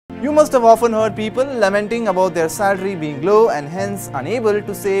You must have often heard people lamenting about their salary being low and hence unable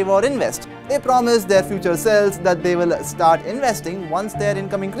to save or invest. They promise their future selves that they will start investing once their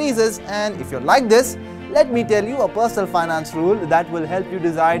income increases, and if you're like this, let me tell you a personal finance rule that will help you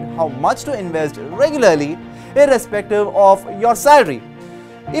decide how much to invest regularly, irrespective of your salary.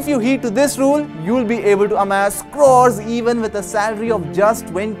 If you heed to this rule, you'll be able to amass crores even with a salary of just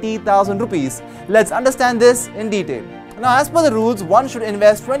 20,000 rupees. Let's understand this in detail. Now, as per the rules, one should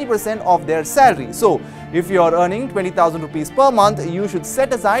invest 20% of their salary. So, if you are earning 20,000 rupees per month, you should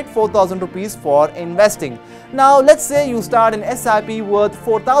set aside 4,000 rupees for investing. Now, let's say you start an SIP worth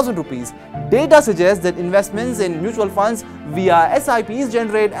 4,000 rupees. Data suggests that investments in mutual funds via SIPs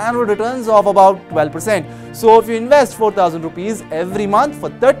generate annual returns of about 12%. So, if you invest 4,000 rupees every month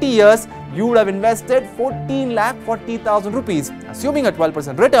for 30 years, you would have invested 14,40,000 rupees. Assuming a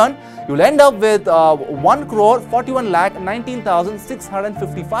 12% return, you will end up with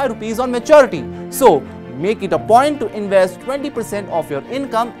 1,41,19,655 rupees on maturity. So, make it a point to invest 20% of your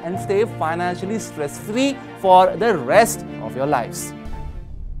income and stay financially stress-free for the rest of your lives.